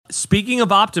speaking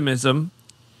of optimism,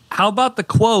 how about the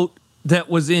quote that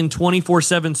was in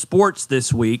 24/7 Sports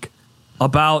this week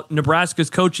about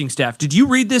Nebraska's coaching staff? Did you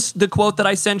read the quote that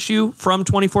I sent you from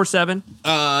 24/7?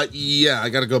 Yeah, I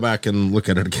got to go back and look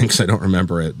at it again because I don't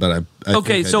remember it. But I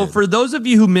okay, so for those of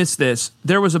you who missed this,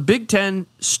 there was a Big Ten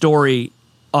story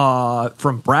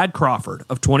from Brad Crawford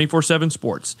of 24/7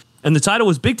 Sports. And the title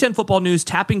was Big Ten Football News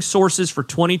Tapping Sources for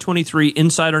 2023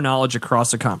 Insider Knowledge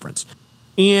Across the Conference.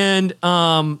 And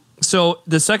so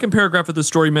the second paragraph of the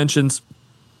story mentions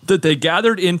that they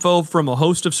gathered info from a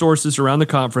host of sources around the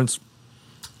conference.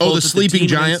 Oh, the sleeping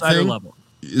giant thing? Level.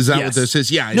 Is that what this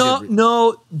is? Yeah.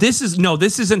 This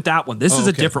isn't that one. This is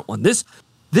a different one. This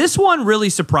one really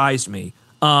surprised me.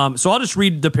 So I'll just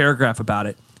read the paragraph about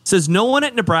it. It says, no one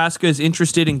at Nebraska is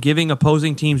interested in giving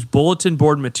opposing teams bulletin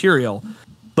board material,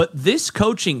 but this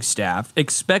coaching staff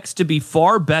expects to be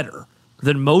far better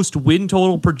than most win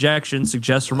total projections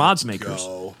suggest from odds makers.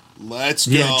 Let's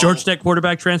go. Yeah, Georgia Tech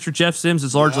quarterback transfer Jeff Sims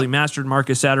has largely mastered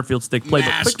Marcus Satterfield's thick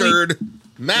playbook.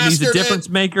 He's a difference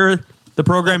maker. The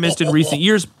program missed in recent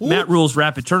years. Matt Rule's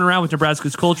rapid turnaround with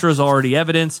Nebraska's culture is already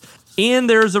evidence. And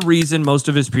there's a reason most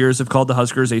of his peers have called the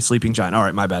Huskers a sleeping giant. All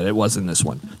right, my bad. It wasn't this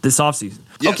one. This offseason.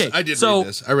 Yes, okay, I did read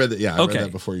this. I read that. Yeah, I read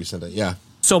that before you said that. Yeah.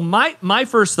 So my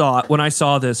first thought when I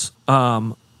saw this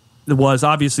was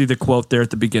obviously the quote there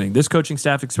at the beginning. This coaching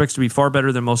staff expects to be far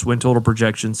better than most win total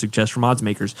projections suggest from odds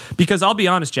makers. Because I'll be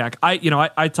honest, Jack,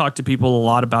 I talk to people a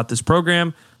lot about this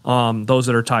program, those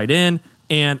that are tied in,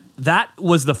 and that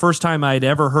was the first time I had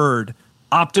ever heard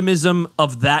optimism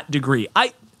of that degree.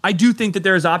 I do think that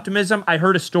there is optimism. I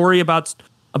heard a story about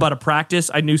a practice.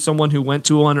 I knew someone who went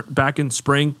to one back in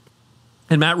spring,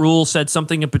 and Matt Rule said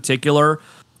something in particular.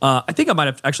 I think I might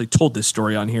have actually told this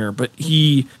story on here, but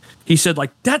he said,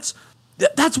 like, that's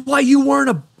why you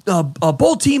weren't a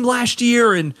bowl team last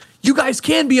year, and you guys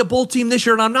can be a bowl team this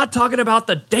year, and I'm not talking about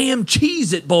the damn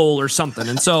Cheez-It Bowl or something.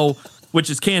 And so, which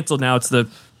is canceled now. It's the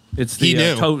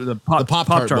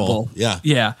Pop-Tart Bowl.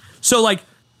 Yeah. So, like,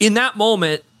 in that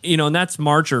moment, and that's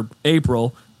March or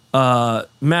April,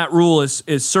 Matt Rule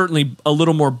is certainly a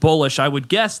little more bullish, I would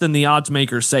guess, than the odds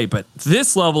makers say. But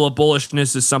this level of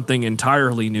bullishness is something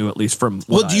entirely new, at least from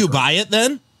what do you buy it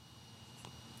then?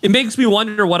 It makes me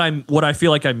wonder what I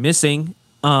feel like I'm missing.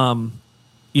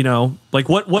 Like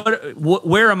what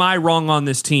where am I wrong on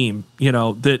this team?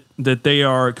 That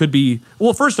they could be.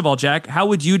 Well, first of all, Jack, how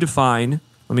would you define?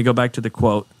 Let me go back to the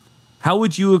quote. How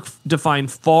would you define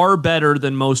far better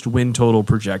than most win total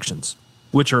projections,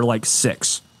 which are like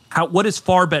 6? What is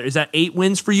far better? Is that 8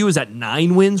 wins for you? Is that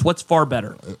 9 wins? What's far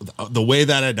better? The way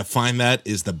that I define that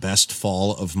is the best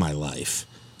fall of my life.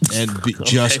 And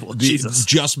just being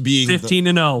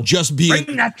 15-0. Just being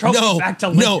bring that trophy back to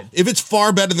Lincoln. No, if it's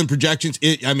far better than projections,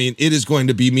 it is going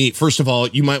to be me. First of all,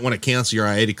 you might want to cancel your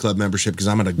I-80 Club membership because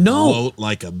I'm going to gloat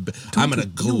I'm going to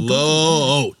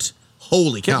gloat.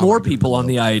 Holy cow! Get more people on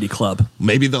the I-80 Club.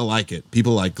 Maybe they'll like it.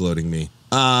 People like gloating me.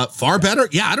 Far better?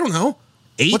 Yeah, I don't know.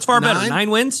 8. What's far 9? better? 9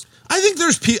 wins? I think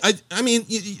there's.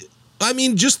 I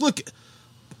mean, just look.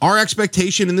 Our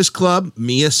expectation in this club,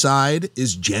 me aside,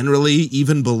 is generally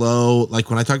even below.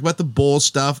 Like when I talk about the bowl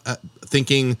stuff,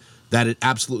 thinking that it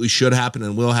absolutely should happen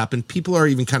and will happen, people are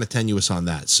even kind of tenuous on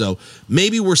that. So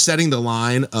maybe we're setting the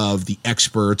line of the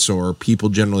experts or people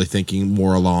generally thinking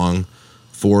more along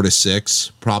 4 to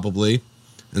 6, probably.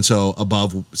 And so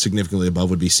significantly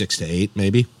above would be 6 to 8,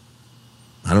 maybe.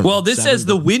 I don't know. Well, this says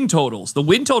the win totals. The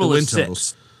win total is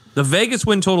 6. The Vegas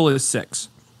win total is 6.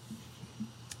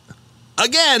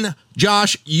 Again,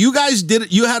 Josh, you guys did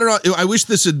it. You had it. I wish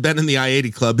this had been in the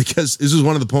I-80 Club because this was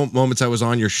one of the moments I was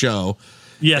on your show.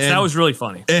 Yes, that was really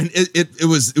funny. And it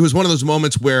was one of those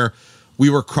moments where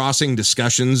we were crossing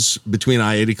discussions between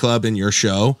I-80 Club and your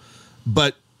show,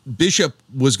 but Bishop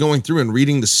was going through and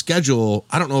reading the schedule.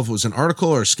 I don't know if it was an article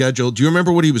or a schedule. Do you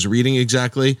remember what he was reading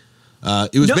exactly?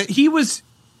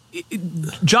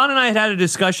 John and I had a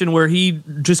discussion where he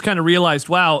just kind of realized,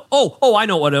 wow, I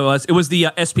know what it was. It was the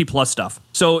SP Plus stuff.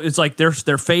 So it's like they're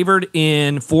favored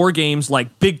in 4 games,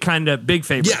 like big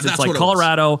favorites. Yeah, that's it's like what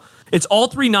Colorado. It's all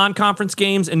 3 non-conference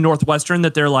games in Northwestern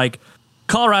that they're like,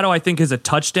 Colorado, I think, is a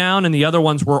touchdown, and the other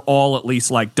ones were all at least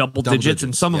like double digits,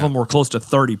 and some of them were close to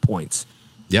 30 points.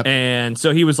 Yep. And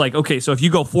so he was like, okay, so if you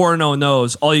go 4-0 in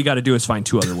those, all you got to do is find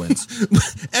 2 other wins.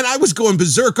 And I was going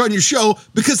berserk on your show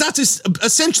because that's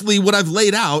essentially what I've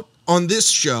laid out on this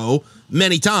show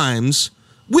many times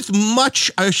with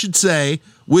much, I should say,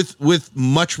 with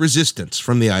much resistance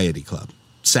from the I-80 Club.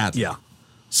 Sadly. Yeah.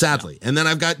 Sadly. And then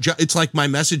it's like my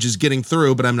message is getting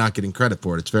through, but I'm not getting credit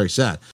for it. It's very sad.